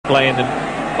playing them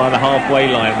by the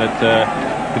halfway line that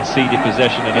conceded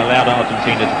possession and allowed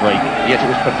Argentina to break. Yet it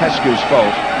was Popescu's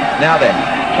fault. Now then,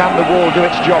 can the wall do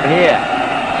its job here?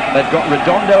 They've got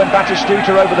Redondo and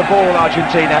Batistuta over the ball,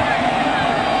 Argentina.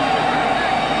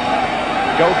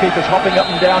 Goalkeepers hopping up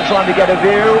and down, trying to get a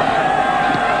view.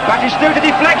 Batistuta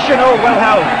deflection, oh, well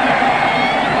held.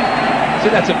 So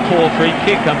that's a poor free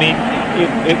kick. I mean,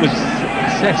 it was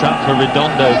set up for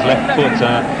Redondo's left foot,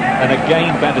 and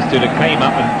again Batistuta came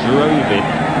up and drove it.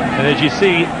 And as you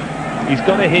see, he's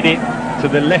got to hit it to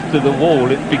the left of the wall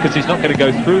because he's not going to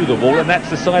go through the wall, and that's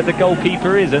the side the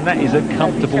goalkeeper is, and that is a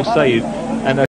comfortable save. And